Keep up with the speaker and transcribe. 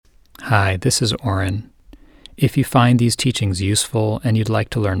Hi, this is Oren. If you find these teachings useful and you'd like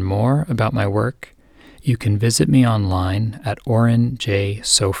to learn more about my work, you can visit me online at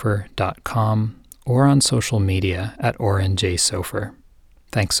orenjsofer.com or on social media at orenjsofer.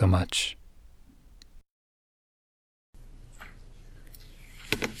 Thanks so much.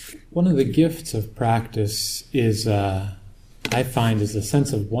 One of the gifts of practice is, I find, is a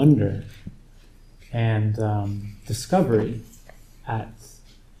sense of wonder and discovery at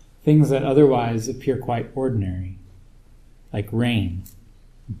things that otherwise appear quite ordinary, like rain.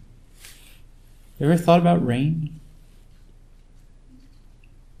 You ever thought about rain?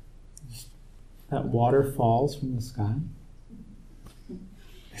 That water falls from the sky.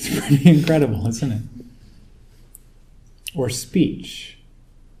 It's pretty incredible, isn't it? Or speech.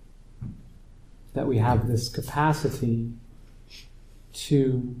 That we have this capacity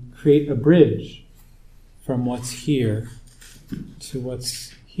to create a bridge from what's here to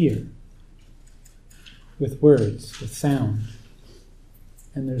what's here, with words, with sound.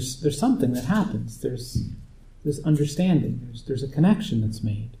 And there's something that happens. There's understanding. There's a connection that's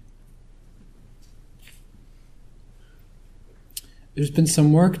made. There's been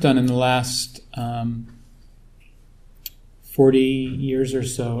some work done in the last 40 years or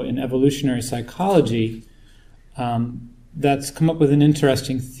so in evolutionary psychology that's come up with an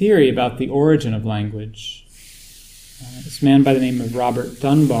interesting theory about the origin of language. This man by the name of Robert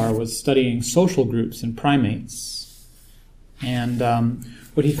Dunbar was studying social groups in primates. And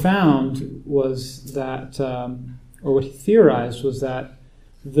what he found was that, or what he theorized was that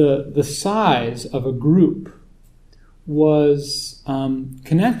the size of a group was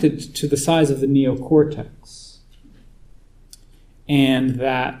connected to the size of the neocortex. And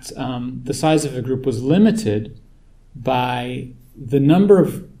that the size of a group was limited by the number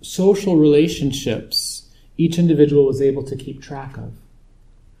of social relationships each individual was able to keep track of.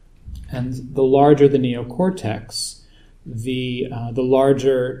 And the larger the neocortex, the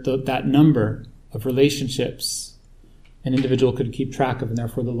larger that number of relationships an individual could keep track of, and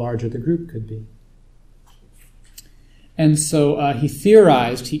therefore the larger the group could be. And so he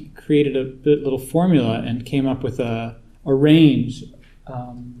theorized, he created a little formula and came up with a range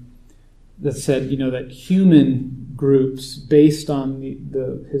that said, that human groups, based on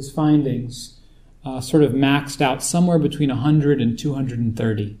his findings, sort of maxed out somewhere between 100 and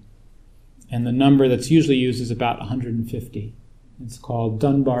 230. And the number that's usually used is about 150. It's called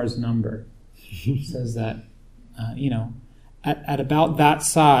Dunbar's number. It says that, at about that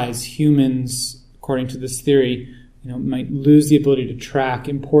size, humans, according to this theory, might lose the ability to track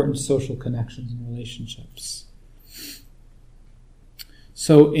important social connections and relationships.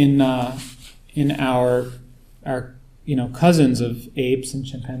 So in our cousins of apes and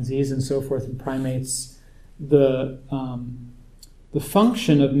chimpanzees and so forth and primates, the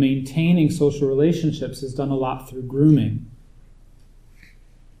function of maintaining social relationships is done a lot through grooming.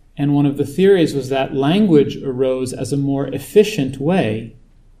 And one of the theories was that language arose as a more efficient way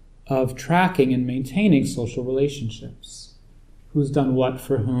of tracking and maintaining social relationships. Who's done what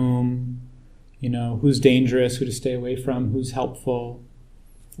for whom, who's dangerous, who to stay away from, who's helpful,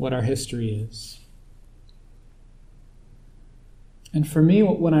 what our history is. And for me,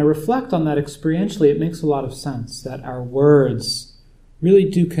 when I reflect on that experientially, it makes a lot of sense that our words really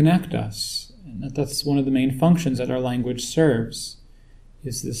do connect us, and that's one of the main functions that our language serves,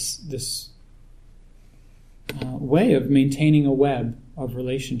 is this way of maintaining a web of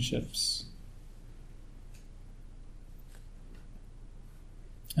relationships.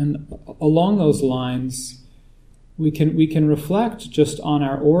 And along those lines, we can reflect just on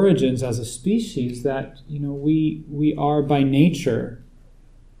our origins as a species that we are by nature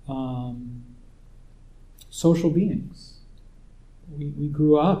social beings. We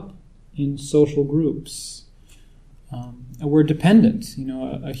grew up in social groups. And we're dependent.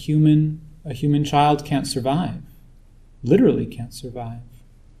 A human child can't survive, literally can't survive,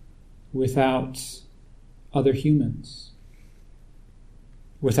 without other humans.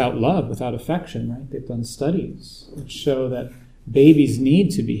 Without love, without affection, right? They've done studies which show that babies need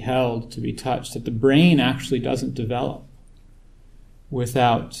to be held, to be touched, that the brain actually doesn't develop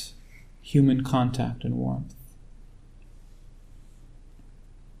without human contact and warmth.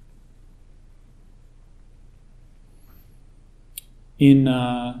 In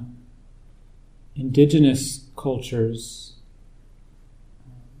indigenous cultures,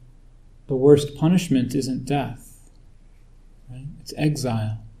 the worst punishment isn't death. Right? It's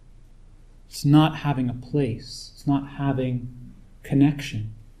exile. It's not having a place. It's not having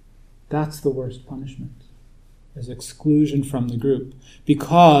connection. That's the worst punishment, is exclusion from the group.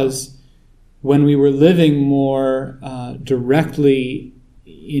 Because when we were living more directly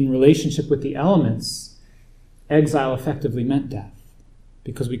in relationship with the elements, exile effectively meant death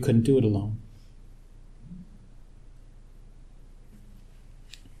because we couldn't do it alone.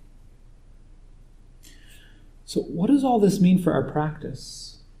 So what does all this mean for our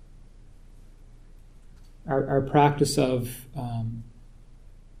practice? Our practice of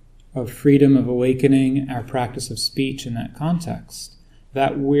freedom, of awakening, our practice of speech in that context,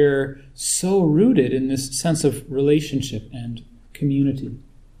 that we're so rooted in this sense of relationship and community.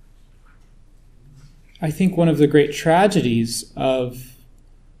 I think one of the great tragedies of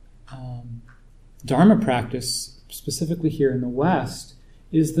Dharma practice, specifically here in the West,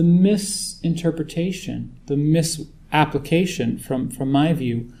 is the misinterpretation, the misapplication, from my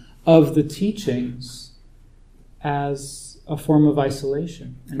view, of the teachings as a form of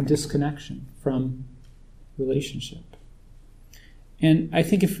isolation and disconnection from relationship. And I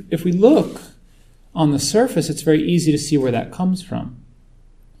think if we look on the surface, it's very easy to see where that comes from.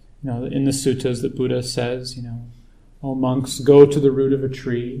 In the suttas, the Buddha says, "O monks, go to the root of a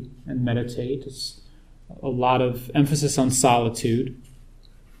tree and meditate." It's a lot of emphasis on solitude.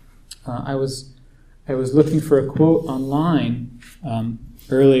 I was looking for a quote online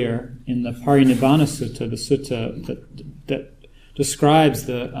earlier in the Parinibbana Sutta, the sutta that describes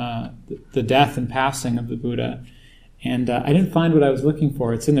the death and passing of the Buddha. And I didn't find what I was looking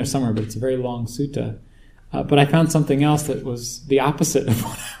for. It's in there somewhere, but it's a very long sutta. But I found something else that was the opposite of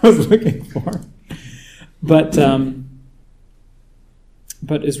what I was looking for. But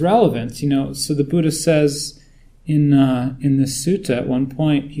is relevant, So the Buddha says in this sutta, at one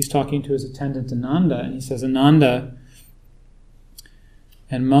point, he's talking to his attendant Ananda, and he says, "Ananda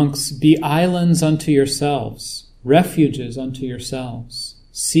and monks, be islands unto yourselves, refuges unto yourselves,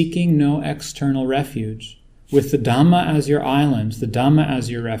 seeking no external refuge, with the Dhamma as your island, the Dhamma as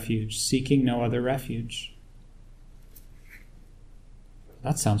your refuge, seeking no other refuge."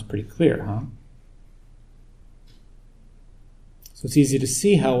 That sounds pretty clear, huh? So it's easy to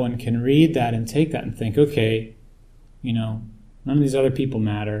see how one can read that and take that and think, okay, none of these other people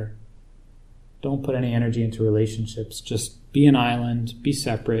matter. Don't put any energy into relationships. Just be an island, be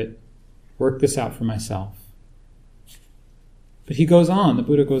separate, work this out for myself. But he goes on, the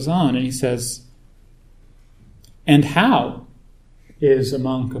Buddha goes on, and he says, "And how is a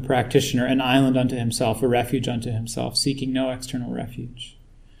monk, a practitioner, an island unto himself, a refuge unto himself, seeking no external refuge,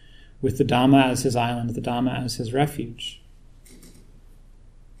 with the Dhamma as his island, the Dhamma as his refuge?"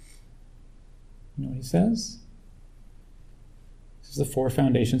 You know what he says? This is the 4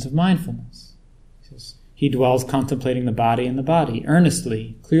 foundations of mindfulness. He says, he dwells contemplating the body and the body,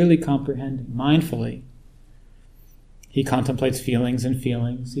 earnestly, clearly comprehending, mindfully. He contemplates feelings and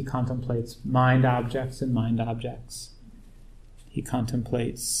feelings. He contemplates mind objects and mind objects. He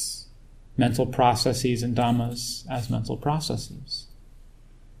contemplates mental processes and dhammas as mental processes.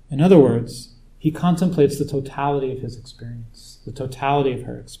 In other words, he contemplates the totality of his experience, the totality of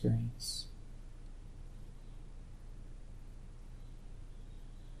her experience.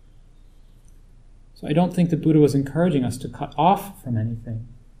 So I don't think the Buddha was encouraging us to cut off from anything.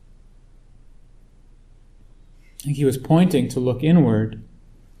 I think he was pointing to look inward,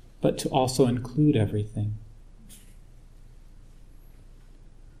 but to also include everything.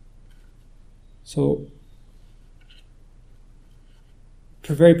 So,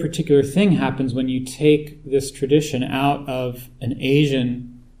 a very particular thing happens when you take this tradition out of an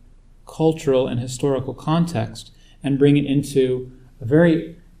Asian cultural and historical context and bring it into a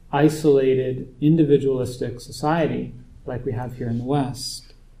very isolated, individualistic society like we have here in the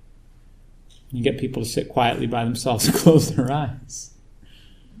West. You get people to sit quietly by themselves and close their eyes.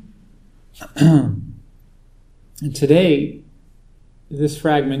 And today, this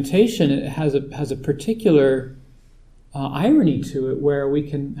fragmentation, it has a particular irony to it, where we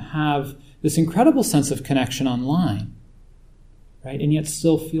can have this incredible sense of connection online, right, and yet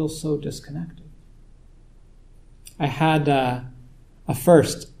still feel so disconnected. I had a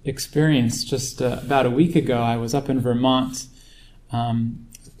first experience just about a week ago. I was up in Vermont,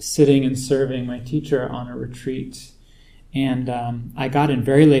 sitting and serving my teacher on a retreat, and I got in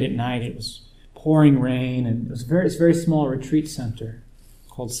very late at night. It was pouring rain, and it's a very small retreat center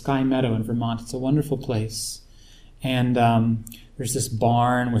called Sky Meadow in Vermont. It's a wonderful place, and there's this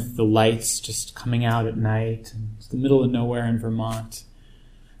barn with the lights just coming out at night, and it's the middle of nowhere in Vermont.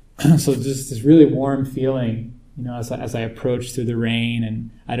 So just this really warm feeling, as I approach through the rain, and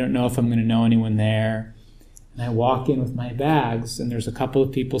I don't know if I'm going to know anyone there. And I walk in with my bags, and there's a couple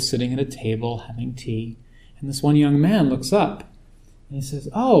of people sitting at a table having tea. And this one young man looks up, and he says,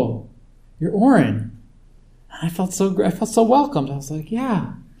 "Oh, you're Oren." And I felt so welcomed. I was like,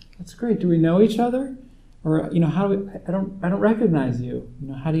 "Yeah, that's great. Do we know each other?" Or, how do I don't recognize you.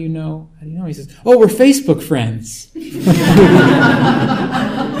 How do you know? He says, oh, we're Facebook friends.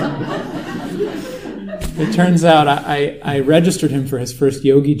 It turns out I registered him for his first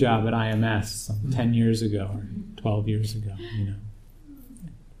yogi job at IMS 10 years ago or 12 years ago,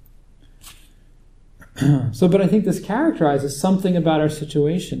 But I think this characterizes something about our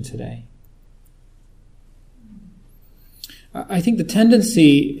situation today. I think the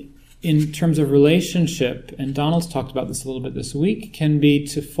tendency in terms of relationship, and Donald's talked about this a little bit this week, can be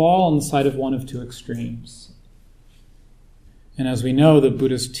to fall on the side of one of two extremes. And as we know, the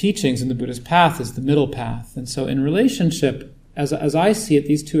Buddha's teachings and the Buddha's path is the middle path. And so in relationship, as I see it,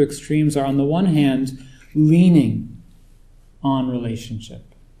 these two extremes are on the one hand leaning on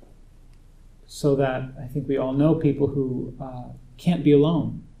relationship. So that I think we all know people who can't be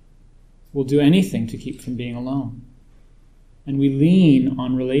alone, will do anything to keep from being alone. And we lean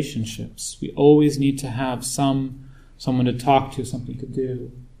on relationships. We always need to have someone to talk to, something to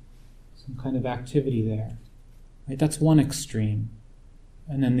do, some kind of activity there. Right? That's one extreme.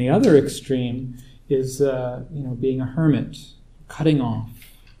 And then the other extreme is being a hermit, cutting off,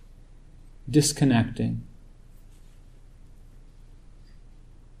 disconnecting.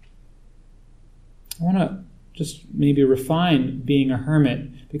 I want to just maybe refine being a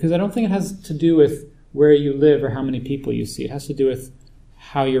hermit, because I don't think it has to do with where you live or how many people you see. It has to do with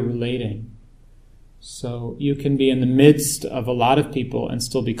how you're relating. So you can be in the midst of a lot of people and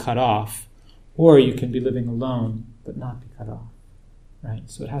still be cut off, or you can be living alone but not be cut off. Right?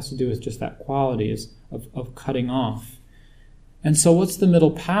 So it has to do with just that quality of cutting off. And so what's the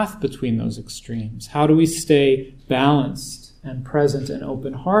middle path between those extremes? How do we stay balanced and present and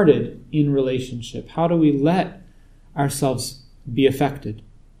open-hearted in relationship? How do we let ourselves be affected?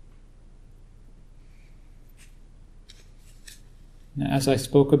 Now, as I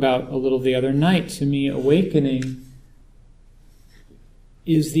spoke about a little the other night, to me, awakening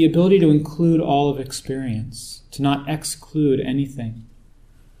is the ability to include all of experience, to not exclude anything.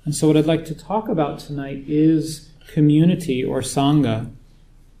 And so what I'd like to talk about tonight is community or Sangha,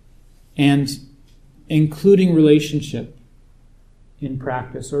 and including relationship in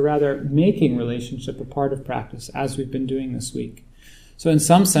practice, or rather making relationship a part of practice, as we've been doing this week. So in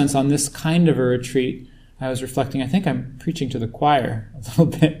some sense, on this kind of a retreat, I was reflecting, I think I'm preaching to the choir a little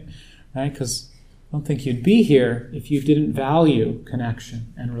bit, right? Because I don't think you'd be here if you didn't value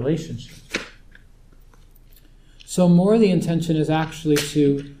connection and relationship. So more the intention is actually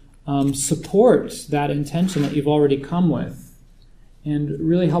to support that intention that you've already come with, and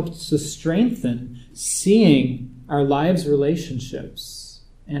really helps to strengthen seeing our lives' relationships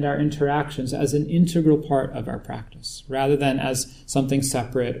and our interactions as an integral part of our practice, rather than as something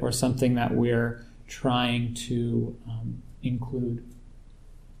separate or something that we're trying to include.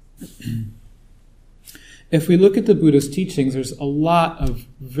 If we look at the Buddha's teachings, there's a lot of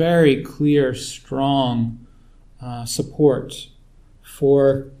very clear, strong support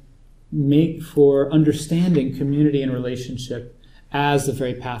for understanding community and relationship as the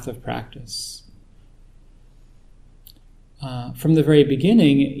very path of practice. From the very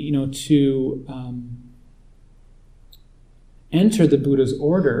beginning, to enter the Buddha's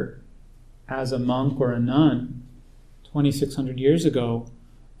order as a monk or a nun 2,600 years ago,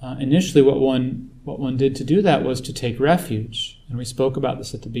 initially what one did to do that was to take refuge. And we spoke about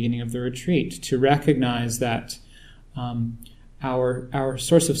this at the beginning of the retreat, to recognize that our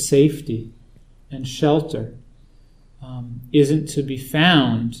source of safety and shelter isn't to be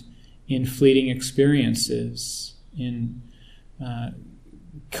found in fleeting experiences, in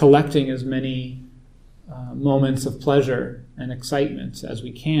collecting as many moments of pleasure and excitement as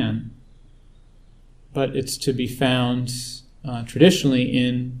we can, but it's to be found traditionally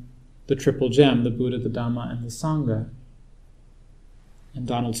in the triple gem, the Buddha, the Dhamma, and the Sangha. And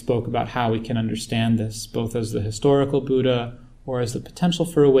Donald spoke about how we can understand this, both as the historical Buddha or as the potential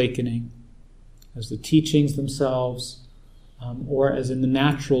for awakening, as the teachings themselves, or as in the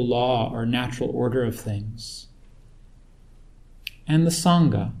natural law or natural order of things. And the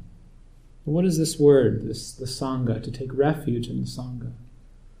Sangha. What is this word, the Sangha, to take refuge in the Sangha?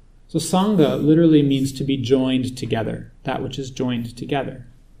 So Sangha literally means to be joined together, that which is joined together.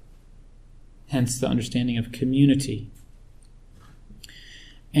 Hence the understanding of community.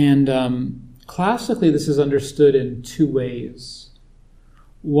 And classically this is understood in two ways.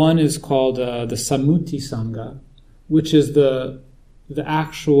 One is called the Sammuti Sangha, which is the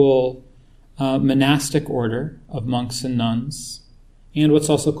actual monastic order of monks and nuns, and what's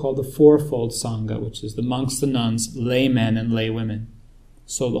also called the fourfold Sangha, which is the monks, the nuns, laymen, and laywomen.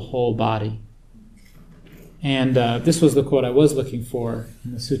 So the whole body. And this was the quote I was looking for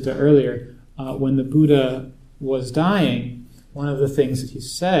in the sutta earlier. when the Buddha was dying, one of the things that he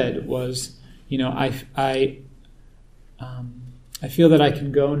said was, I feel that I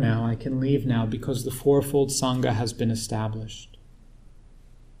can go now, I can leave now, because the fourfold Sangha has been established.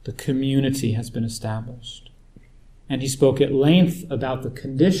 The community has been established. And he spoke at length about the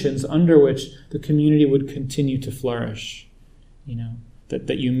conditions under which the community would continue to flourish.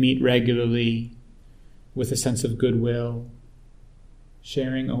 That you meet regularly with a sense of goodwill,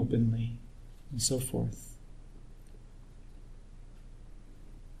 sharing openly, and so forth.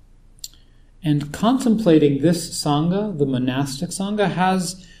 And contemplating this Sangha, the monastic Sangha,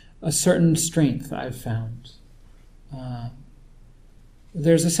 has a certain strength, I've found.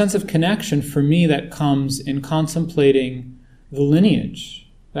 There's a sense of connection for me that comes in contemplating the lineage,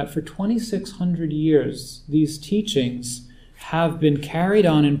 that for 2,600 years, these teachings have been carried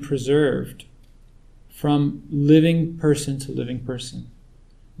on and preserved from living person to living person.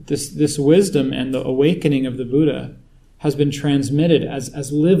 This wisdom and the awakening of the Buddha has been transmitted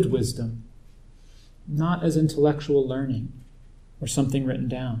as lived wisdom, not as intellectual learning or something written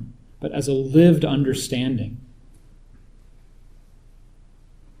down, but as a lived understanding.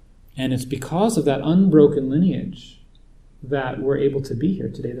 And it's because of that unbroken lineage that we're able to be here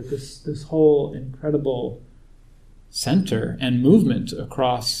today, that this whole incredible center and movement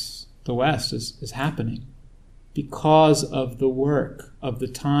across the West is happening because of the work, of the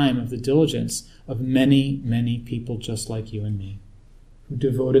time, of the diligence of many, many people just like you and me, who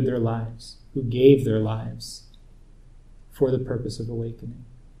devoted their lives, who gave their lives for the purpose of awakening,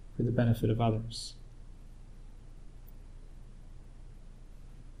 for the benefit of others.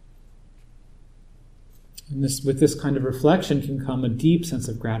 And with this kind of reflection can come a deep sense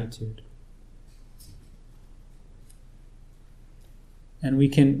of gratitude. And we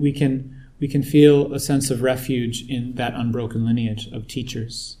can feel a sense of refuge in that unbroken lineage of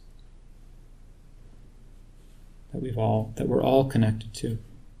teachers that we're all connected to.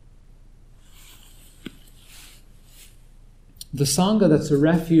 The Sangha that's a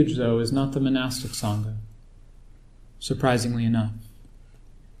refuge, though, is not the monastic Sangha, surprisingly enough.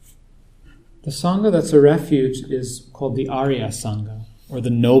 The Sangha that's a refuge is called the Arya Sangha, or the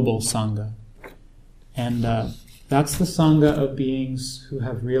Noble Sangha. And that's the Sangha of beings who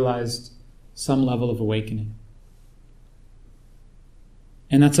have realized some level of awakening.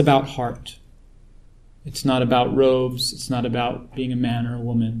 And that's about heart. It's not about robes. It's not about being a man or a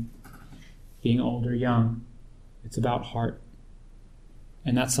woman, being old or young. It's about heart.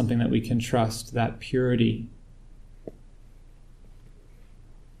 And that's something that we can trust, that purity.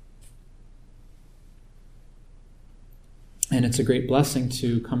 And it's a great blessing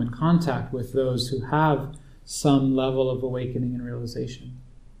to come in contact with those who have some level of awakening and realization.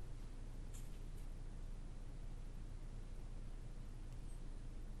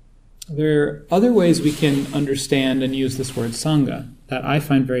 There are other ways we can understand and use this word Sangha that I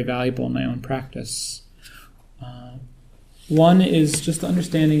find very valuable in my own practice. One is just the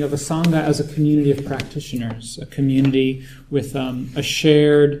understanding of a Sangha as a community of practitioners, a community with a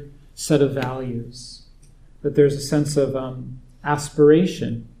shared set of values, that there's a sense of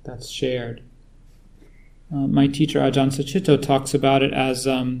aspiration that's shared. My teacher Ajahn Sucitto talks about it as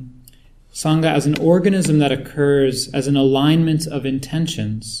Sangha as an organism that occurs as an alignment of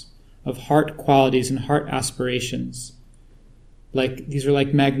intentions, of heart qualities and heart aspirations. These are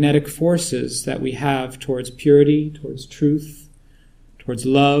like magnetic forces that we have towards purity, towards truth, towards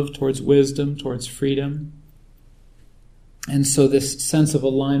love, towards wisdom, towards freedom. And so this sense of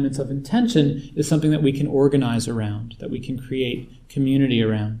alignment of intention is something that we can organize around, that we can create community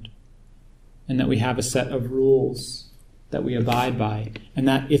around, and that we have a set of rules that we abide by, and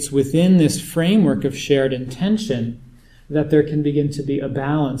that it's within this framework of shared intention that there can begin to be a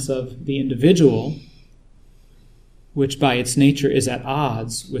balance of the individual, which by its nature is at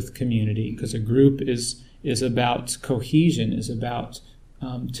odds with community, because a group is about cohesion, is about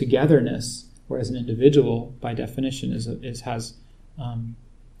togetherness, whereas an individual, by definition, has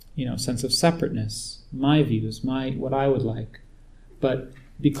sense of separateness, my views, what I would like. But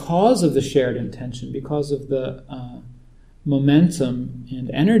because of the shared intention, because of the momentum and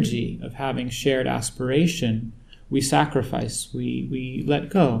energy of having shared aspiration, we sacrifice, we let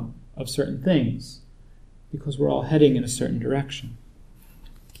go of certain things, because we're all heading in a certain direction.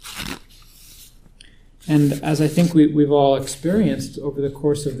 And as I think we've all experienced over the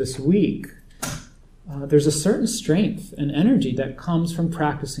course of this week, there's a certain strength and energy that comes from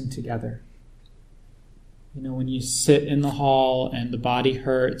practicing together. When you sit in the hall and the body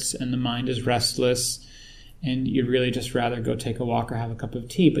hurts and the mind is restless and you'd really just rather go take a walk or have a cup of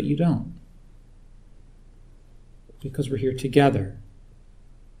tea, but you don't. Because we're here together.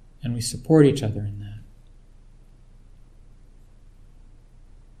 and we support each other in that.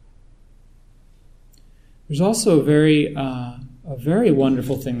 There's also a very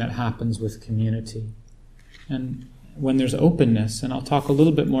wonderful thing that happens with community, and when there's openness, and I'll talk a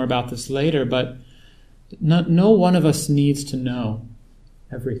little bit more about this later, but no one of us needs to know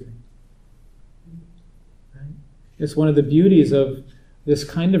everything. Right? It's one of the beauties of this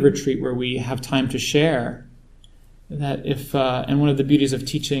kind of retreat where we have time to share, that and one of the beauties of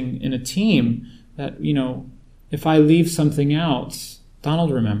teaching in a team, that, if I leave something out,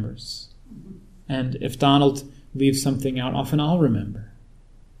 Donald remembers. And if Donald leaves something out, often I'll remember.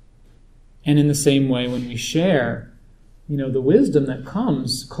 And in the same way, when we share, the wisdom that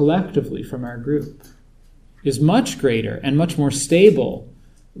comes collectively from our group is much greater and much more stable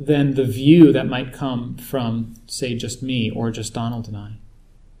than the view that might come from, say, just me or just Donald and I.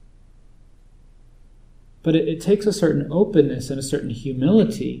 But it takes a certain openness and a certain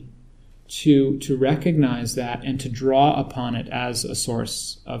humility to recognize that and to draw upon it as a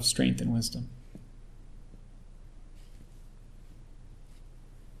source of strength and wisdom.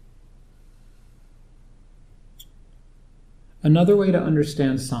 Another way to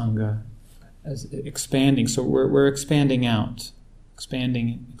understand Sangha as expanding, so we're expanding out,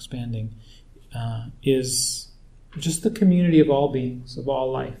 expanding, is just the community of all beings, of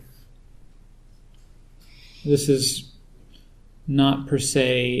all life. This is not per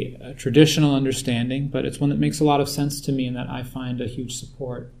se a traditional understanding, but it's one that makes a lot of sense to me and that I find a huge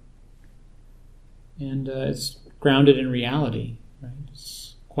support. And it's grounded in reality, right?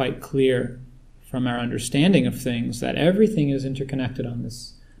 It's quite clear from our understanding of things that everything is interconnected on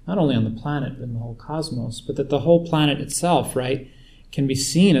this, not only on the planet, but in the whole cosmos, but that the whole planet itself, right, can be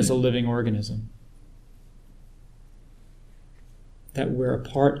seen as a living organism. That we're a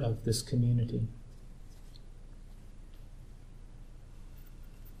part of this community.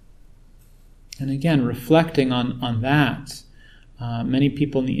 And again, reflecting on that, many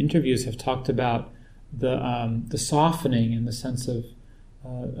people in the interviews have talked about the softening and the sense of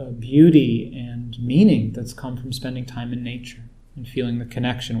beauty and meaning that's come from spending time in nature and feeling the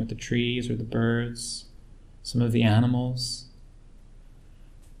connection with the trees or the birds, some of the animals.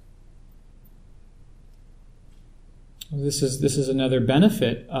 This is another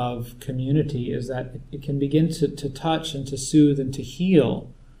benefit of community, is that it can begin to touch and to soothe and to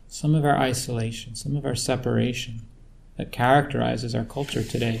heal some of our isolation, some of our separation that characterizes our culture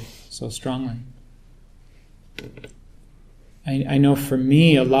today so strongly. I know for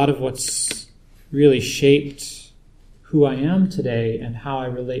me, a lot of what's really shaped who I am today and how I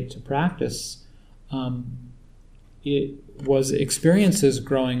relate to practice, it was experiences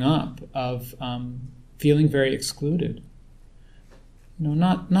growing up of feeling very excluded.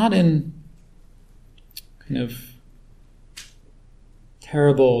 Not in kind of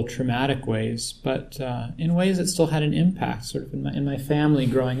terrible, traumatic ways, but in ways that still had an impact. Sort of in my family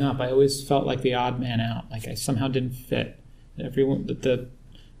growing up, I always felt like the odd man out, like I somehow didn't fit.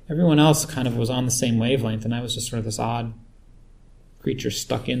 Everyone else kind of was on the same wavelength, and I was just sort of this odd creature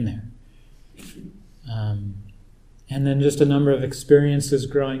stuck in there. And then just a number of experiences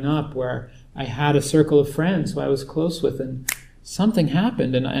growing up where I had a circle of friends who I was close with, and something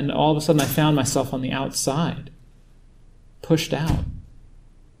happened, and all of a sudden I found myself on the outside, pushed out.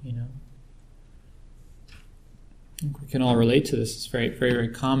 I think we can all relate to this. It's very, very, very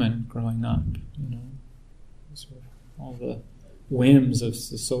common growing up. Sort of all the whims of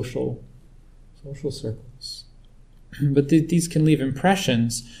the social circles. But these can leave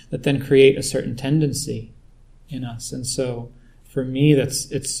impressions that then create a certain tendency in us. And so for me,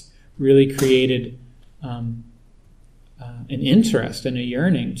 it's really created an interest and a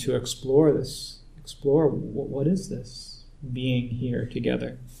yearning to explore what is this being here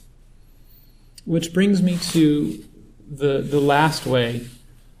together. Which brings me to the last way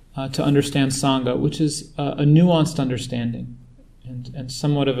to understand Sangha, which is a nuanced understanding and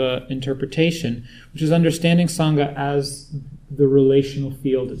somewhat of an interpretation, which is understanding Sangha as the relational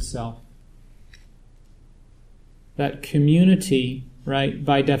field itself. That community, right,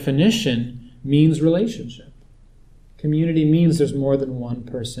 by definition, means relationship. Community means there's more than one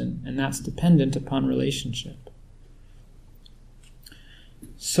person, and that's dependent upon relationship.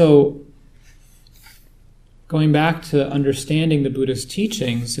 So, going back to understanding the Buddha's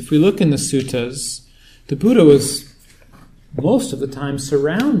teachings, if we look in the suttas, the Buddha was most of the time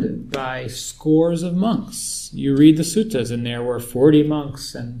surrounded by scores of monks. You read the suttas, and there were 40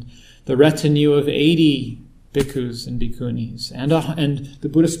 monks and the retinue of 80 bhikkhus and bhikkhunis, and the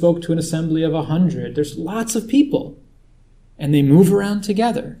Buddha spoke to an assembly of 100. There's lots of people, and they move around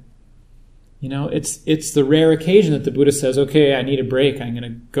together. It's the rare occasion that the Buddha says, okay, I need a break. I'm going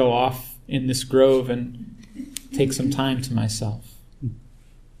to go off in this grove and take some time to myself.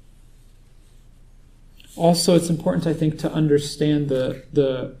 Also, it's important, I think, to understand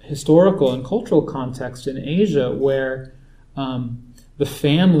the historical and cultural context in Asia where the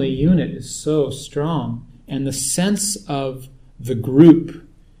family unit is so strong and the sense of the group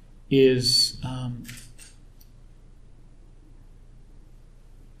is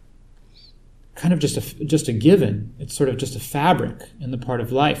kind of just a given. It's sort of just a fabric in the part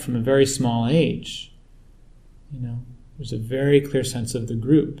of life from a very small age. There's a very clear sense of the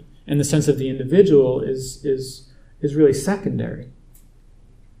group. And the sense of the individual is really secondary.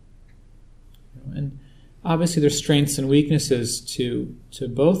 And obviously there's strengths and weaknesses to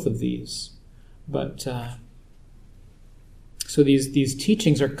both of these. But so these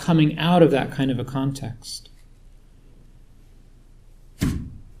teachings are coming out of that kind of a context.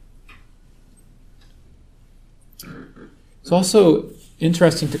 It's also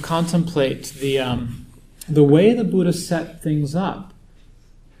interesting to contemplate the way the Buddha set things up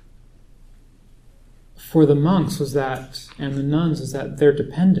for the monks and the nuns is that they're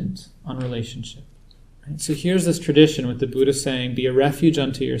dependent on relationship. Right? So here's this tradition with the Buddha saying, be a refuge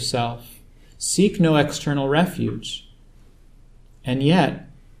unto yourself, seek no external refuge. And yet,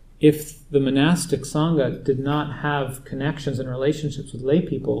 if the monastic Sangha did not have connections and relationships with lay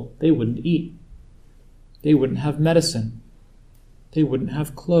people, they wouldn't eat. They wouldn't have medicine. They wouldn't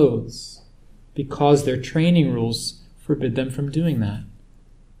have clothes, because their training rules forbid them from doing that.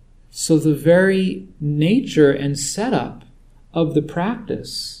 So the very nature and setup of the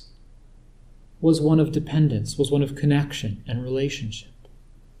practice was one of dependence, was one of connection and relationship.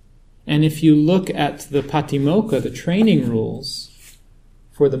 And if you look at the Patimokkha, the training rules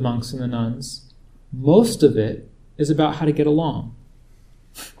for the monks and the nuns, most of it is about how to get along.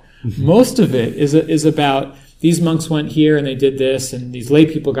 Most of it is about these monks went here and they did this, and these lay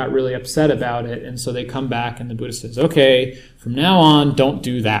people got really upset about it, and so they come back and the Buddha says, okay, from now on, don't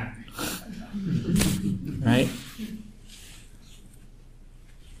do that. Right?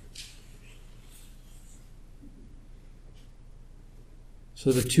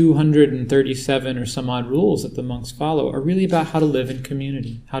 So the 237 or some odd rules that the monks follow are really about how to live in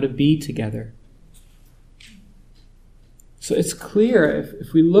community, how to be together. So it's clear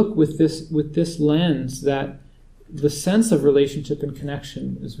if we look with this lens that the sense of relationship and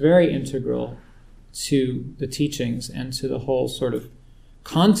connection is very integral to the teachings and to the whole sort of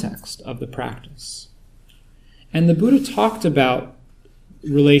context of the practice. And the Buddha talked about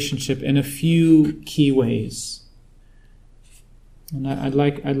relationship in a few key ways. And I'd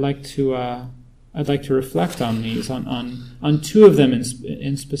like to reflect on these, on two of them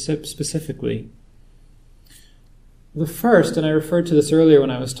in specifically. The first, and I referred to this earlier when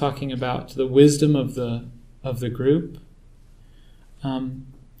I was talking about the wisdom of the group.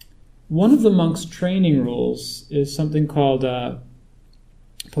 One of the monks' training rules is something called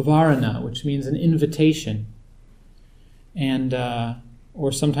pavarana, which means an invitation, and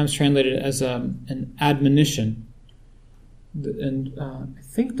or sometimes translated as an admonition. And I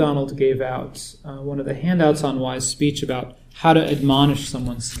think Donald gave out one of the handouts on wise speech about how to admonish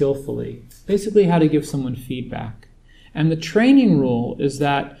someone skillfully, basically how to give someone feedback. And the training rule is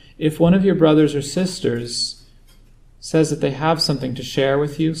that if one of your brothers or sisters says that they have something to share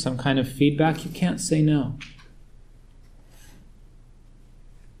with you, some kind of feedback, you can't say no.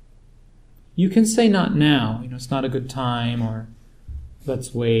 You can say not now, it's not a good time, or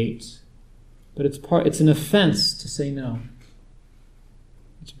let's wait. But it's an offense to say no.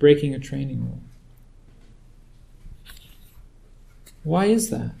 It's breaking a training rule. Why is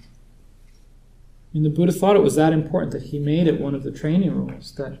that? The Buddha thought it was that important that he made it one of the training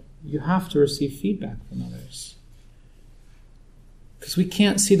rules, that you have to receive feedback from others. Because we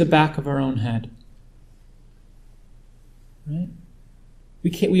can't see the back of our own head. Right?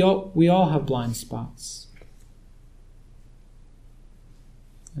 We all have blind spots.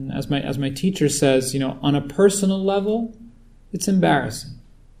 And as my teacher says, on a personal level, it's embarrassing.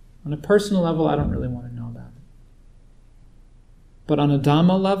 On a personal level, I don't really want to know about it. But on a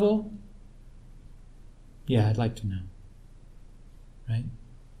Dhamma level, yeah, I'd like to know. Right?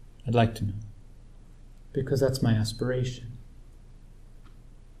 I'd like to know. Because that's my aspiration.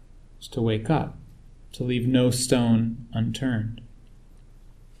 Is to wake up, to leave no stone unturned.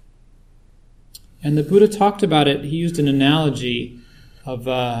 And the Buddha talked about it, he used an analogy of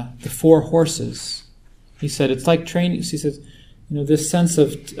the 4 horses. He said, it's like training. He says, this sense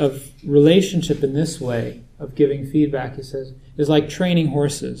of relationship in this way, of giving feedback, he says, is like training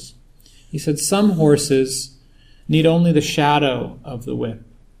horses. He said, some horses need only the shadow of the whip.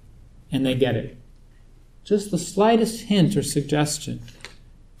 and they get it. Just the slightest hint or suggestion,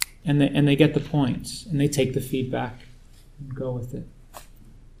 and they get the points, and they take the feedback and go with it.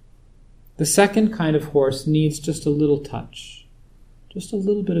 The second kind of horse needs just a little touch, just a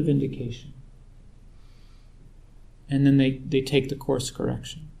little bit of indication. And then they take the course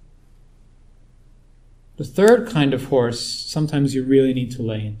correction. The third kind of horse, sometimes you really need to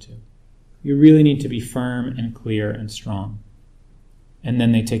lay into. You really need to be firm and clear and strong. And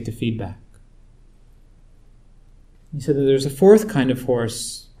then they take the feedback. He said that there's a fourth kind of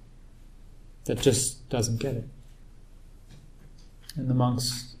horse that just doesn't get it. And the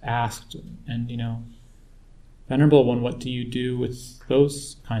monks asked, and Venerable One, what do you do with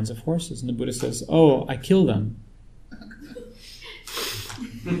those kinds of horses? And the Buddha says, I kill them.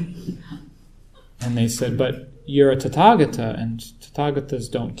 And they said, but you're a Tathagata, and Tathagatas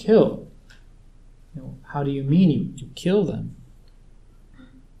don't kill. How do you mean you kill them?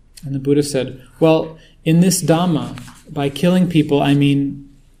 And the Buddha said, well, in this Dhamma, by killing people, I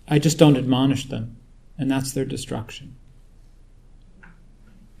mean, I just don't admonish them, and that's their destruction.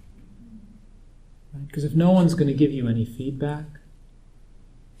 Right? Because if no one's going to give you any feedback,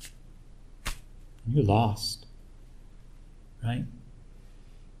 you're lost. Right?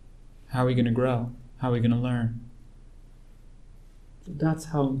 How are we going to grow? How are we going to learn? That's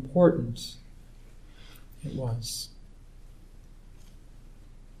how important it was.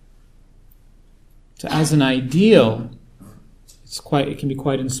 So as an ideal, it can be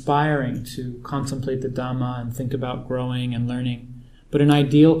quite inspiring to contemplate the Dhamma and think about growing and learning. But an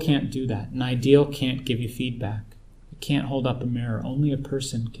ideal can't do that. An ideal can't give you feedback. It can't hold up a mirror. Only a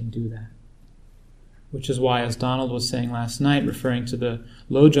person can do that. Which is why, as Donald was saying last night, referring to the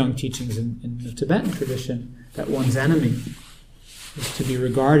Lojong teachings in the Tibetan tradition, that one's enemy is to be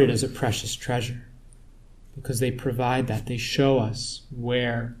regarded as a precious treasure. Because they provide that. They show us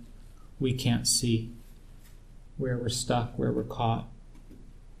where we can't see, where we're stuck, where we're caught,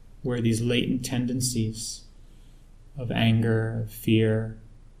 where these latent tendencies of anger, of fear,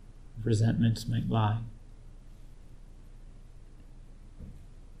 of resentment might lie.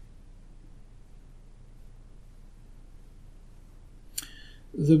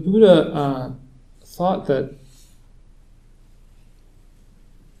 The Buddha thought that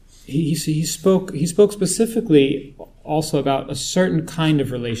he spoke specifically also about a certain kind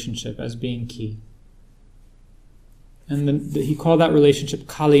of relationship as being key. And he called that relationship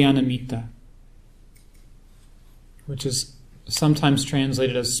Kalyanamitta, which is sometimes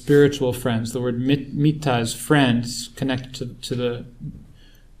translated as spiritual friends. The word mitta is friends, connected to the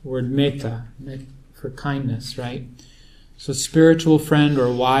word metta, for kindness, right? So spiritual friend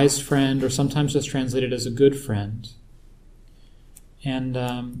or wise friend, or sometimes just translated as a good friend. And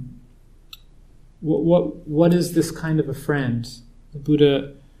what is this kind of a friend? The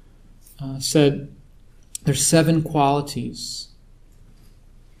Buddha said there's 7 qualities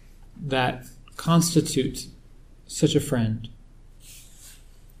that constitute such a friend.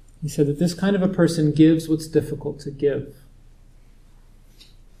 He said that this kind of a person gives what's difficult to give.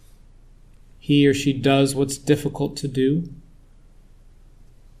 He or she does what's difficult to do.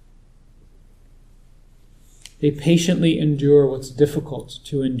 They patiently endure what's difficult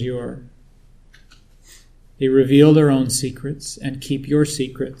to endure. They reveal their own secrets and keep your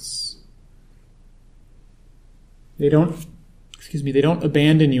secrets. They don't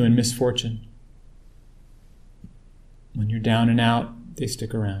abandon you in misfortune. When you're down and out, they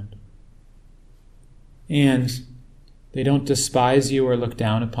stick around. And they don't despise you or look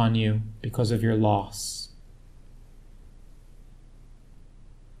down upon you because of your loss.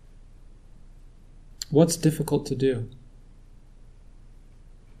 What's difficult to do?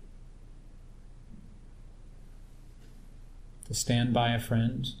 To stand by a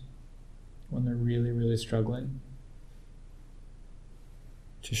friend when they're really, really struggling?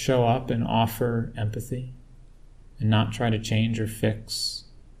 To show up and offer empathy and not try to change or fix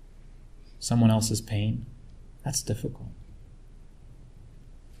someone else's pain? That's difficult.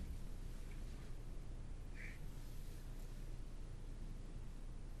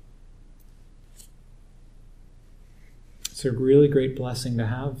 It's a really great blessing to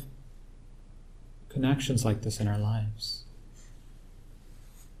have connections like this in our lives.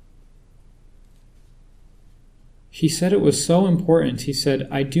 He said it was so important. He said,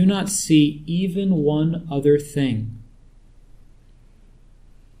 I do not see even one other thing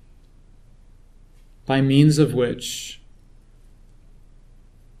by means of which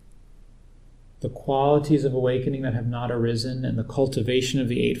the qualities of awakening that have not arisen and the cultivation of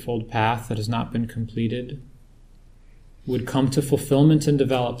the Eightfold Path that has not been completed would come to fulfillment and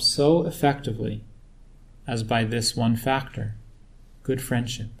develop so effectively as by this one factor, good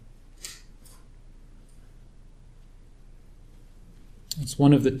friendship. It's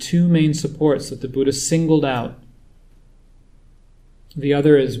one of the two main supports that the Buddha singled out. The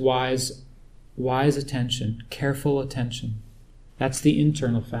other is wise attention, careful attention. That's the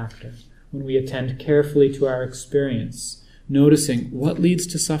internal factor. When we attend carefully to our experience, noticing what leads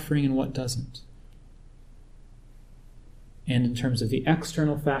to suffering and what doesn't. And in terms of the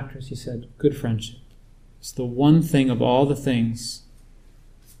external factors, he said, good friendship. It's the one thing of all the things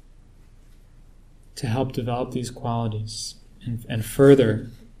to help develop these qualities and further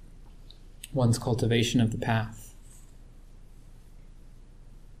one's cultivation of the path.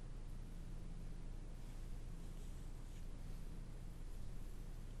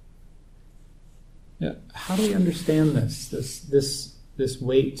 Yeah, how do we understand this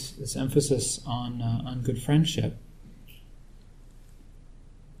weight, this emphasis on good friendship?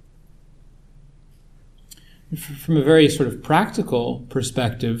 From a very sort of practical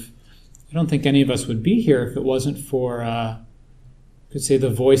perspective, I don't think any of us would be here if it wasn't for, could say, the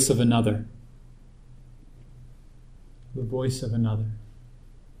voice of another. The voice of another.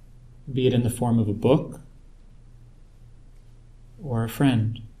 Be it in the form of a book or a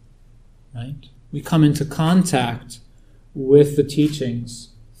friend, right? We come into contact with the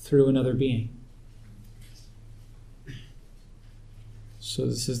teachings through another being. So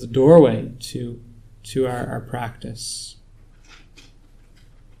this is the doorway to our practice.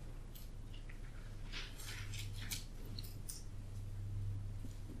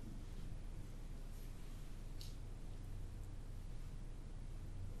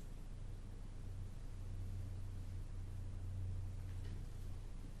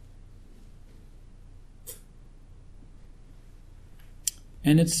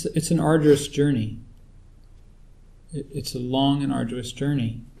 And it's an arduous journey. It's a long and arduous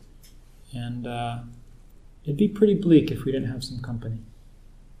journey. And it'd be pretty bleak if we didn't have some company.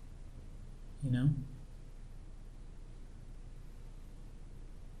 You know?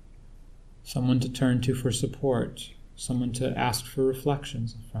 Someone to turn to for support. Someone to ask for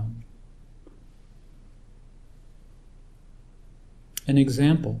reflections from. An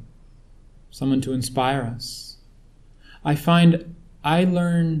example. Someone to inspire us. I find I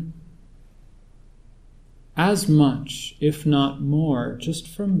learn as much, if not more, just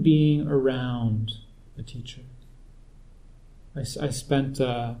from being around a teacher. I spent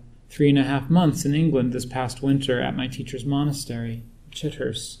 3.5 months in England this past winter at my teacher's monastery,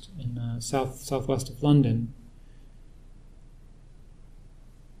 Chithurst, in southwest of London.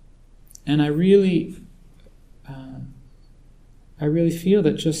 And I really feel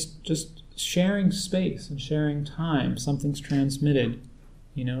that just sharing space and sharing time, something's transmitted.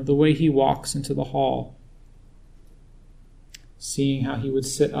 You know, the way he walks into the hall, seeing how he would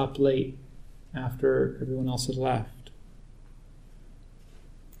sit up late after everyone else had left.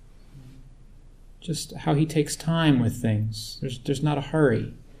 Just how he takes time with things. There's not a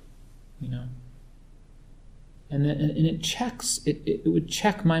hurry, you know. And it would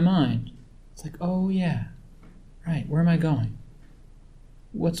check my mind. It's like, oh yeah, right, where am I going?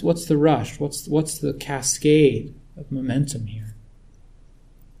 What's the rush? What's the cascade of momentum here?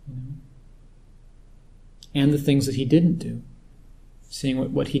 You know? And the things that he didn't do.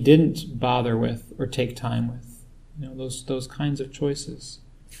 Seeing what he didn't bother with or take time with. You know, those kinds of choices.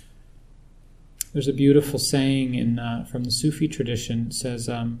 There's a beautiful saying from the Sufi tradition. It says,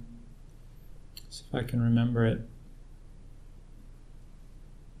 see if I can remember it.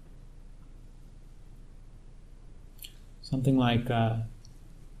 Something like,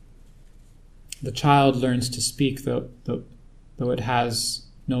 the child learns to speak though it has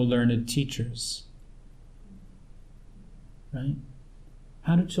no learned teachers. Right?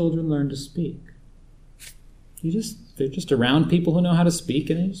 How do children learn to speak? They're just around people who know how to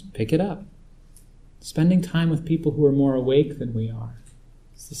speak, and they just pick it up. Spending time with people who are more awake than we are,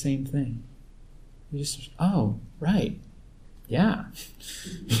 it's the same thing. You just, oh, right, yeah,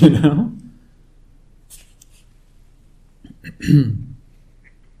 you know?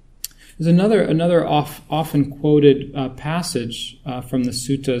 There's another often quoted passage from the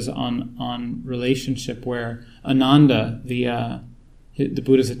suttas on relationship where Ananda, the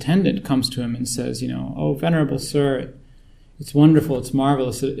Buddha's attendant, comes to him and says, you know, oh, Venerable Sir, it's wonderful, it's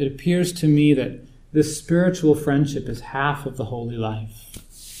marvelous. It appears to me that this spiritual friendship is half of the holy life.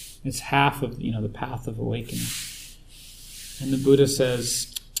 It's half of, the path of awakening. And the Buddha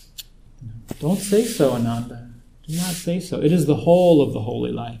says, don't say so, Ananda. Do not say so. It is the whole of the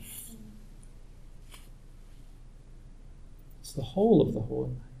holy life. It's the whole of the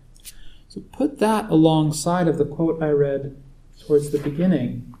holy life. So put that alongside of the quote I read towards the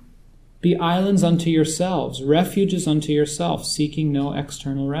beginning. Be islands unto yourselves, refuges unto yourself, seeking no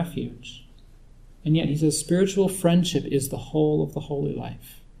external refuge. And yet he says spiritual friendship is the whole of the holy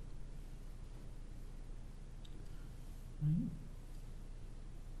life.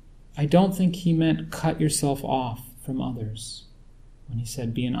 I don't think he meant cut yourself off from others when he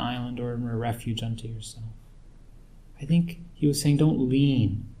said be an island or a refuge unto yourself. I think he was saying don't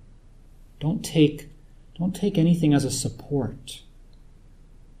lean. Don't take anything as a support,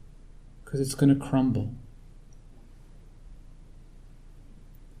 because it's going to crumble.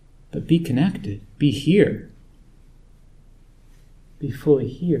 But be connected. Be here. Be fully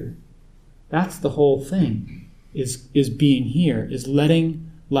here. That's the whole thing, is being here, is letting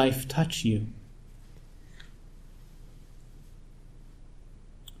life touch you.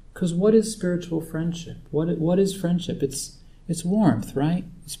 Because what is spiritual friendship? What is friendship? It's warmth, right?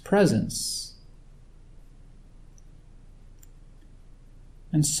 It's presence.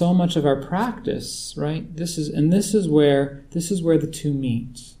 And so much of our practice, right? This is where the two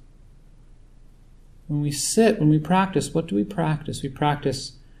meet. When we sit, when we practice, what do we practice? We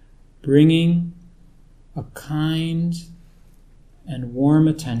practice bringing a kind and warm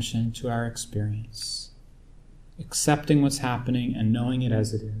attention to our experience, accepting what's happening and knowing it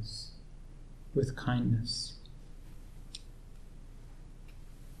as it is, with kindness.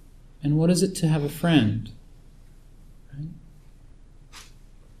 And what is it to have a friend? Right?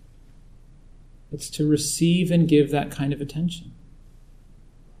 It's to receive and give that kind of attention.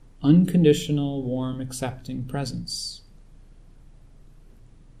 Unconditional, warm, accepting presence.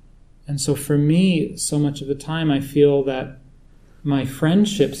 And so for me, so much of the time I feel that my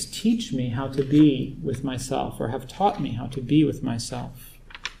friendships teach me how to be with myself, or have taught me how to be with myself.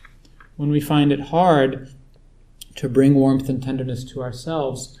 When we find it hard to bring warmth and tenderness to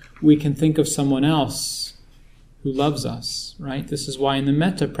ourselves, we can think of someone else who loves us, right? This is why in the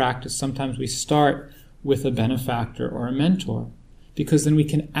metta practice sometimes we start with a benefactor or a mentor, because then we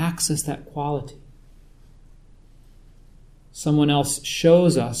can access that quality. Someone else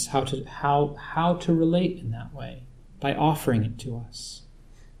shows us how to relate in that way by offering it to us.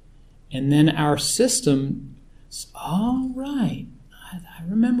 And then our system says, oh, right, I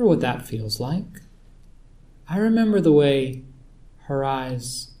remember what that feels like. I remember the way her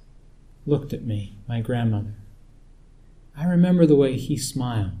eyes looked at me, my grandmother. I remember the way he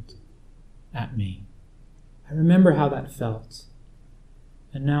smiled at me. I remember how that felt.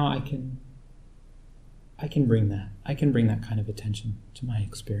 And now I can bring that. I can bring that kind of attention to my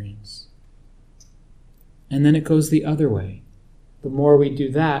experience. And then it goes the other way. The more we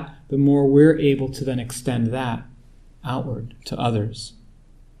do that, the more we're able to then extend that outward to others,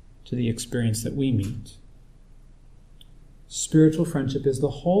 to the experience that we meet. Spiritual friendship is the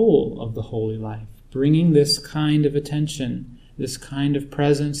whole of the holy life, bringing this kind of attention, this kind of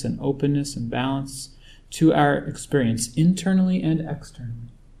presence and openness and balance to our experience, internally and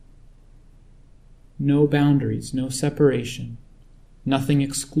externally. No boundaries, no separation, nothing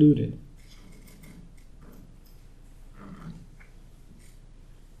excluded.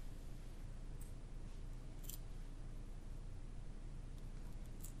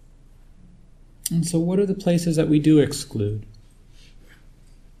 And so what are the places that we do exclude?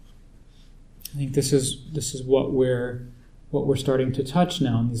 I think this is what we're starting to touch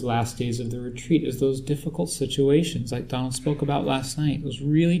now in these last days of the retreat, is those difficult situations like Donald spoke about last night, those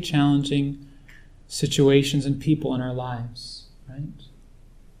really challenging situations and people in our lives, right?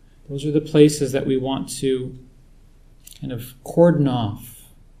 Those are the places that we want to kind of cordon off,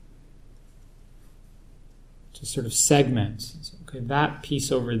 to sort of segment. So, okay, that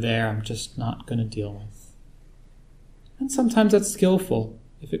piece over there I'm just not going to deal with. And sometimes that's skillful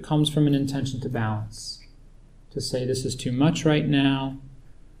if it comes from an intention to balance, to say this is too much right now,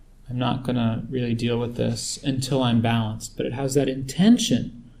 I'm not going to really deal with this until I'm balanced. But it has that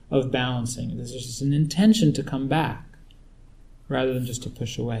intention of balancing. There's just an intention to come back rather than just to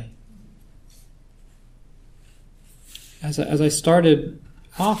push away. As I started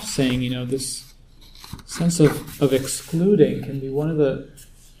off saying, this sense of excluding can be one of the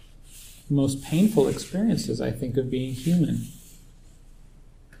most painful experiences, I think, of being human.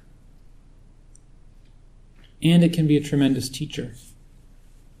 And it can be a tremendous teacher.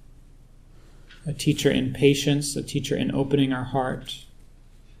 A teacher in patience, a teacher in opening our heart.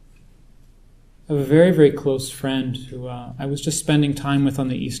 I have a very, very close friend who I was just spending time with on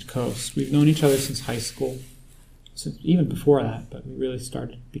the East Coast. We've known each other since high school, since even before that, but we really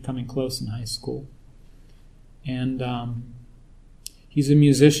started becoming close in high school. And he's a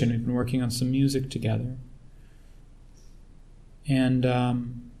musician. We've been working on some music together. And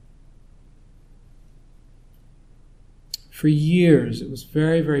for years, it was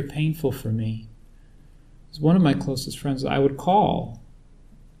very, very painful for me. He was one of my closest friends. I would call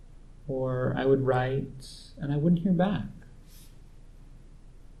or I would write, and I wouldn't hear back.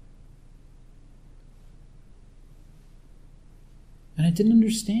 And I didn't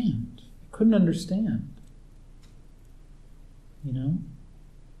understand. I couldn't understand. You know?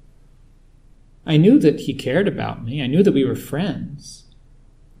 I knew that he cared about me. I knew that we were friends.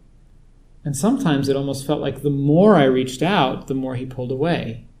 And sometimes it almost felt like the more I reached out, the more he pulled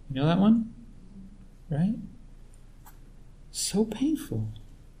away. You know that one? Right? So painful.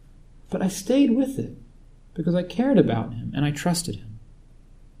 But I stayed with it because I cared about him and I trusted him.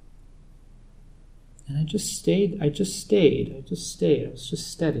 And I just stayed. I was just steady.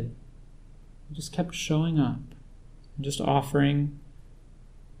 I just kept showing up and just offering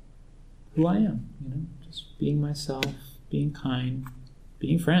who I am, just being myself, being kind,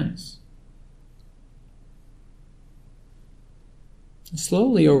 being friends. And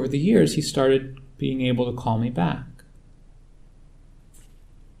slowly over the years, he started being able to call me back.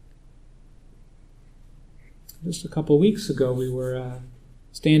 Just a couple weeks ago, we were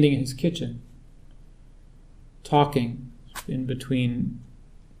standing in his kitchen, talking in between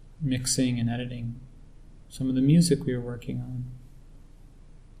mixing and editing some of the music we were working on.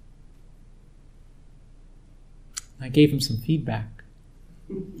 I gave him some feedback.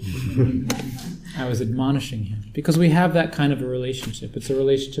 I was admonishing him because we have that kind of a relationship. It's a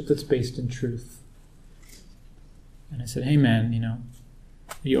relationship that's based in truth. And I said, "Hey man, are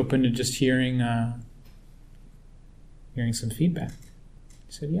you open to just hearing some feedback?"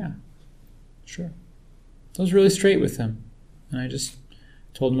 He said, "Yeah, sure." I was really straight with him, and I just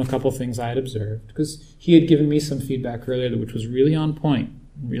told him a couple things I had observed because he had given me some feedback earlier which was really on point,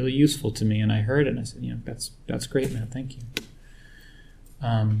 really useful to me, and I heard it and I said, that's great, man, thank you.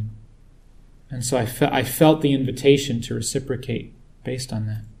 And so I felt the invitation to reciprocate based on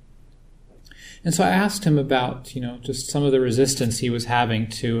that. And so I asked him about, just some of the resistance he was having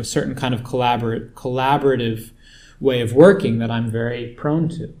to a certain kind of collaborative way of working that I'm very prone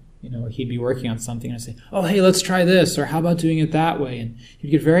to. He'd be working on something and I'd say, "Oh, hey, let's try this," or "How about doing it that way?" And he'd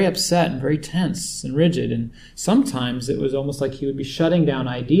get very upset and very tense and rigid. And sometimes it was almost like he would be shutting down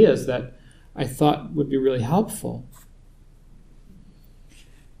ideas that I thought would be really helpful.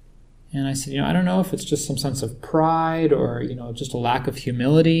 And I said, I don't know if it's just some sense of pride or, just a lack of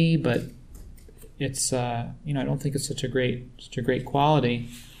humility, but it's, I don't think it's such a great quality.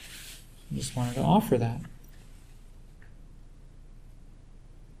 I just wanted to offer that.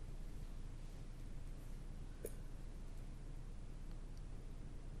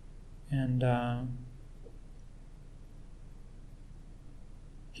 And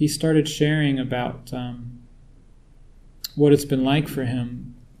he started sharing about what it's been like for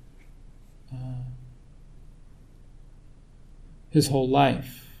him his whole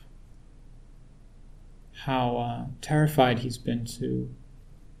life. How terrified he's been to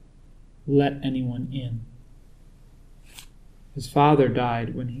let anyone in. His father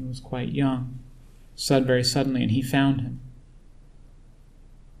died when he was quite young, very suddenly, and he found him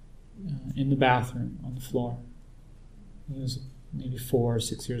in the bathroom on the floor. He was maybe 4 or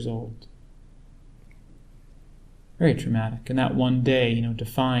 6 years old. Very traumatic. And that one day,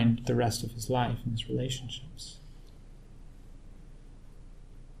 defined the rest of his life and his relationships.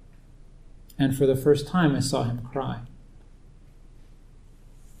 And for the first time, I saw him cry.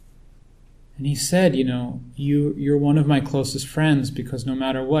 And he said, you're one of my closest friends because no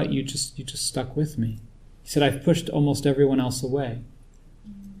matter what, you just stuck with me. He said, I've pushed almost everyone else away.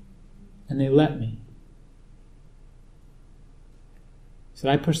 And they let me. He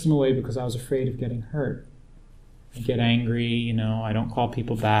said, I pushed them away because I was afraid of getting hurt. I get angry, I don't call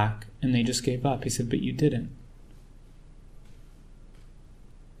people back. And they just gave up. He said, but you didn't.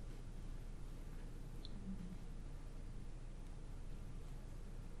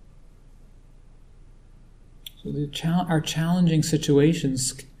 So our challenging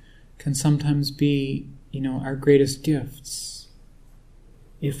situations can sometimes be, our greatest gifts.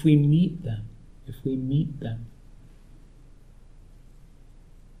 If we meet them.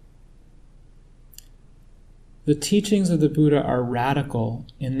 The teachings of the Buddha are radical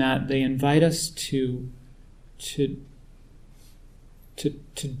in that they invite us to do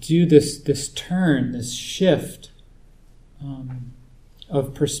this turn, this shift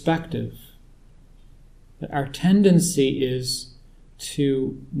of perspective. That our tendency is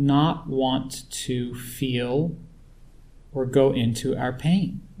to not want to feel or go into our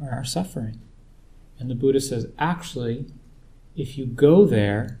pain or our suffering. And the Buddha says, actually, if you go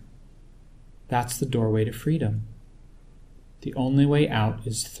there, that's the doorway to freedom. The only way out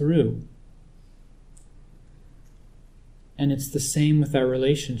is through. And it's the same with our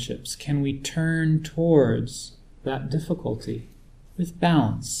relationships. Can we turn towards that difficulty with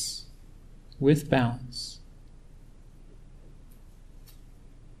balance, with balance.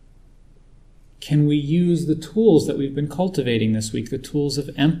 Can we use the tools that we've been cultivating this week, the tools of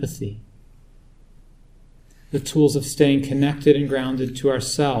empathy, the tools of staying connected and grounded to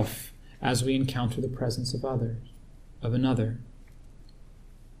ourself as we encounter the presence of another?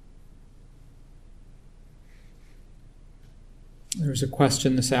 There was a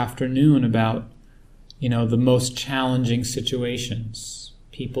question this afternoon about, the most challenging situations,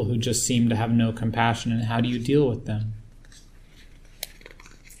 people who just seem to have no compassion, and how do you deal with them?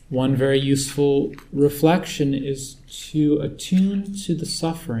 One very useful reflection is to attune to the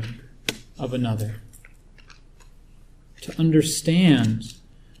suffering of another, to understand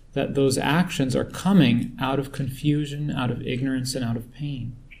that those actions are coming out of confusion, out of ignorance, and out of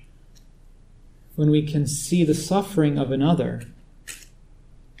pain. When we can see the suffering of another,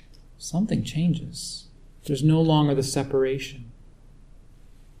 something changes. There's no longer the separation.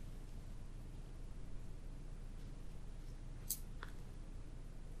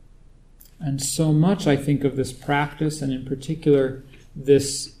 And so much, I think, of this practice, and in particular,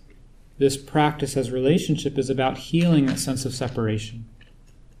 this practice as relationship, is about healing that sense of separation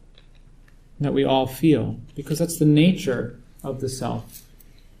that we all feel, because that's the nature of the self.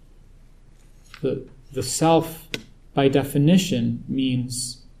 The self, by definition,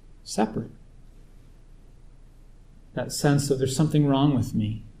 means separate. That sense of there's something wrong with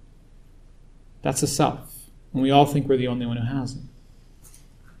me. That's a self. And we all think we're the only one who has it.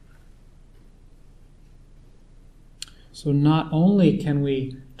 So not only can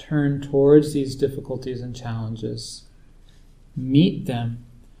we turn towards these difficulties and challenges, meet them,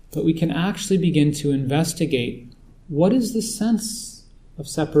 but we can actually begin to investigate, what is the sense of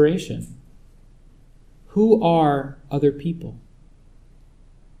separation? Who are other people?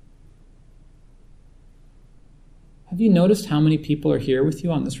 Have you noticed how many people are here with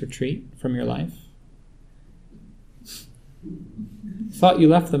you on this retreat from your life? Thought you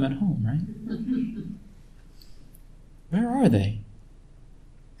left them at home, right? Where are they?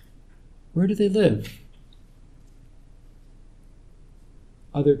 Where do they live?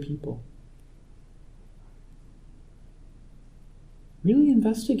 Other people. Really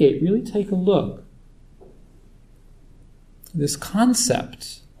investigate, really take a look. This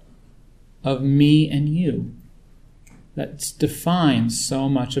concept of me and you that defines so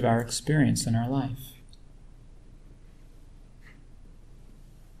much of our experience in our life.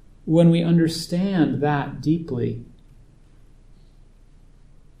 When we understand that deeply,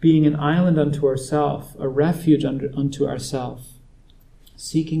 being an island unto ourselves, a refuge unto ourselves,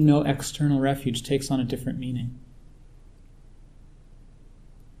 seeking no external refuge takes on a different meaning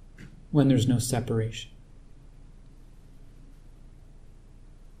when there's no separation.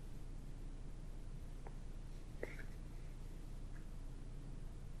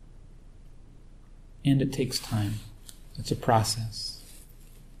 And it takes time. It's a process.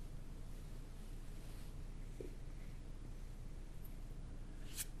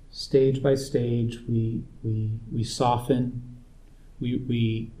 Stage by stage, we soften,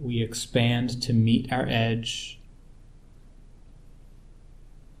 we expand to meet our edge.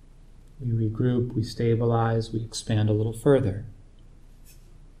 We regroup, we stabilize, we expand a little further.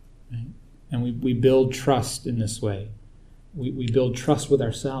 Right? And we build trust in this way. We build trust with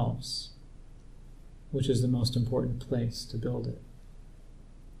ourselves, which is the most important place to build it.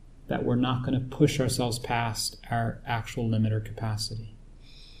 That we're not going to push ourselves past our actual limit or capacity.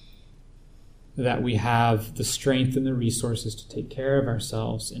 That we have the strength and the resources to take care of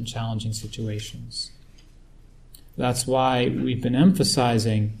ourselves in challenging situations. That's why we've been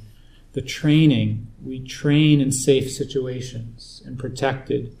emphasizing the training. We train in safe situations and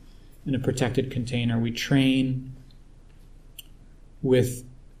in a protected container. We train with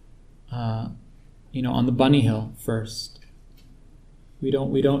on the bunny hill first. We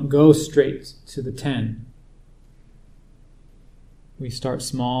don't go straight to the 10. We start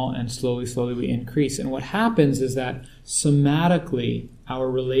small and slowly we increase. And what happens is that somatically our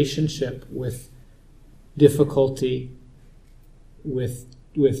relationship with difficulty,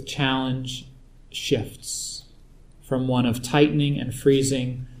 with challenge shifts from one of tightening and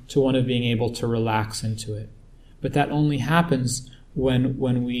freezing to one of being able to relax into it. But that only happens when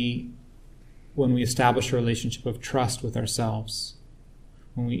we establish a relationship of trust with ourselves,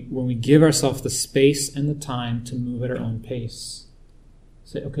 when we give ourselves the space and the time to move at our own pace.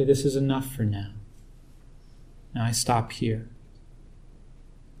 Say, okay, this is enough for now. Now I stop here.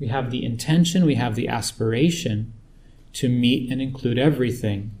 We have the intention, we have the aspiration to meet and include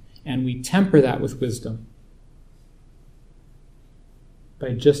everything, and we temper that with wisdom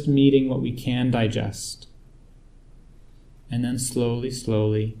by just meeting what we can digest. And then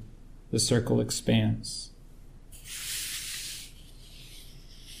slowly, the circle expands.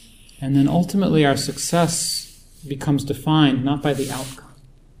 And then ultimately our success becomes defined not by the outcome,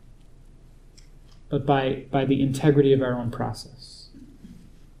 but by the integrity of our own process.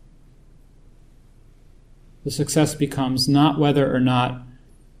 The success becomes not whether or not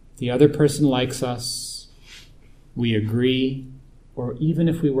the other person likes us, we agree, or even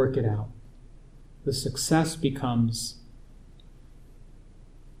if we work it out. The success becomes,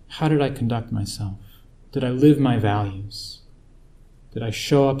 how did I conduct myself? Did I live my values? Did I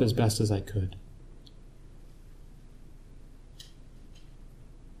show up as best as I could?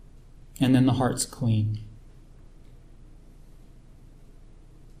 And then the heart's clean.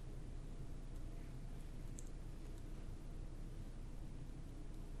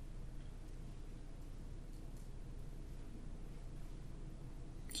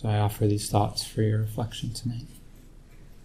 So I offer these thoughts for your reflection tonight.